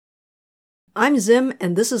I'm Zim,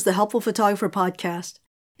 and this is the Helpful Photographer Podcast,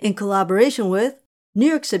 in collaboration with New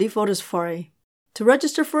York City Photo Safari. To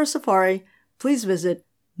register for a safari, please visit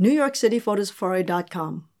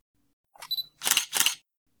newyorkcityphotosafari.com.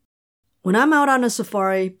 When I'm out on a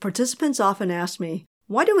safari, participants often ask me,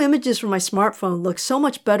 why do images from my smartphone look so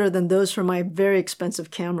much better than those from my very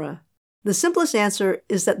expensive camera? The simplest answer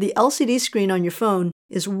is that the LCD screen on your phone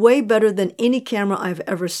is way better than any camera I've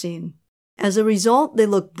ever seen. As a result, they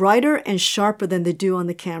look brighter and sharper than they do on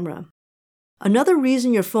the camera. Another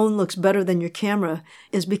reason your phone looks better than your camera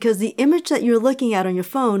is because the image that you're looking at on your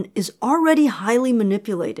phone is already highly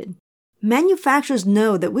manipulated. Manufacturers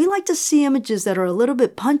know that we like to see images that are a little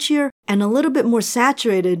bit punchier and a little bit more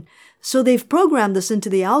saturated, so they've programmed this into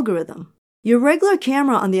the algorithm. Your regular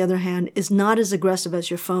camera, on the other hand, is not as aggressive as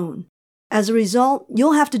your phone. As a result,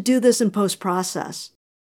 you'll have to do this in post-process.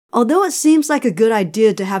 Although it seems like a good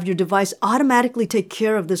idea to have your device automatically take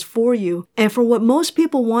care of this for you, and for what most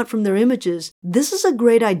people want from their images, this is a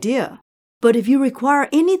great idea. But if you require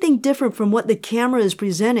anything different from what the camera is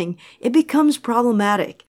presenting, it becomes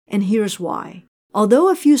problematic, and here's why.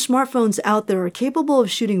 Although a few smartphones out there are capable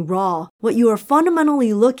of shooting RAW, what you are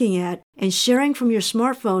fundamentally looking at and sharing from your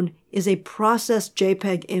smartphone is a processed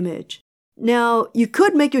JPEG image. Now, you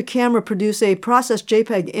could make your camera produce a processed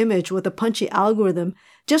JPEG image with a punchy algorithm,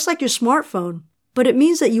 just like your smartphone, but it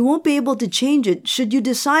means that you won't be able to change it should you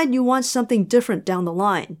decide you want something different down the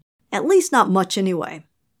line. At least not much anyway.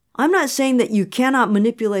 I'm not saying that you cannot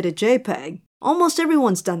manipulate a JPEG. Almost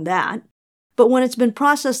everyone's done that. But when it's been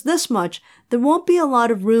processed this much, there won't be a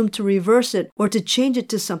lot of room to reverse it or to change it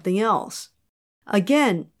to something else.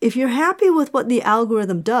 Again, if you're happy with what the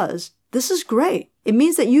algorithm does, this is great. It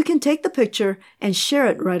means that you can take the picture and share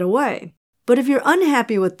it right away. But if you're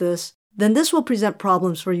unhappy with this, then this will present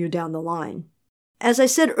problems for you down the line. As I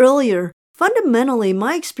said earlier, fundamentally,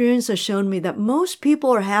 my experience has shown me that most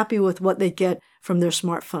people are happy with what they get from their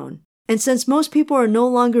smartphone. And since most people are no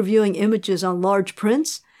longer viewing images on large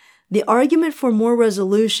prints, the argument for more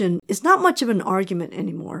resolution is not much of an argument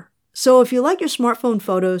anymore. So if you like your smartphone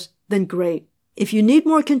photos, then great. If you need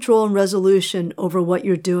more control and resolution over what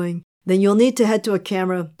you're doing, then you'll need to head to a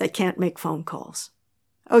camera that can't make phone calls.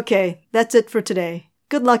 Okay, that's it for today.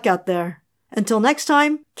 Good luck out there. Until next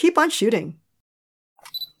time, keep on shooting.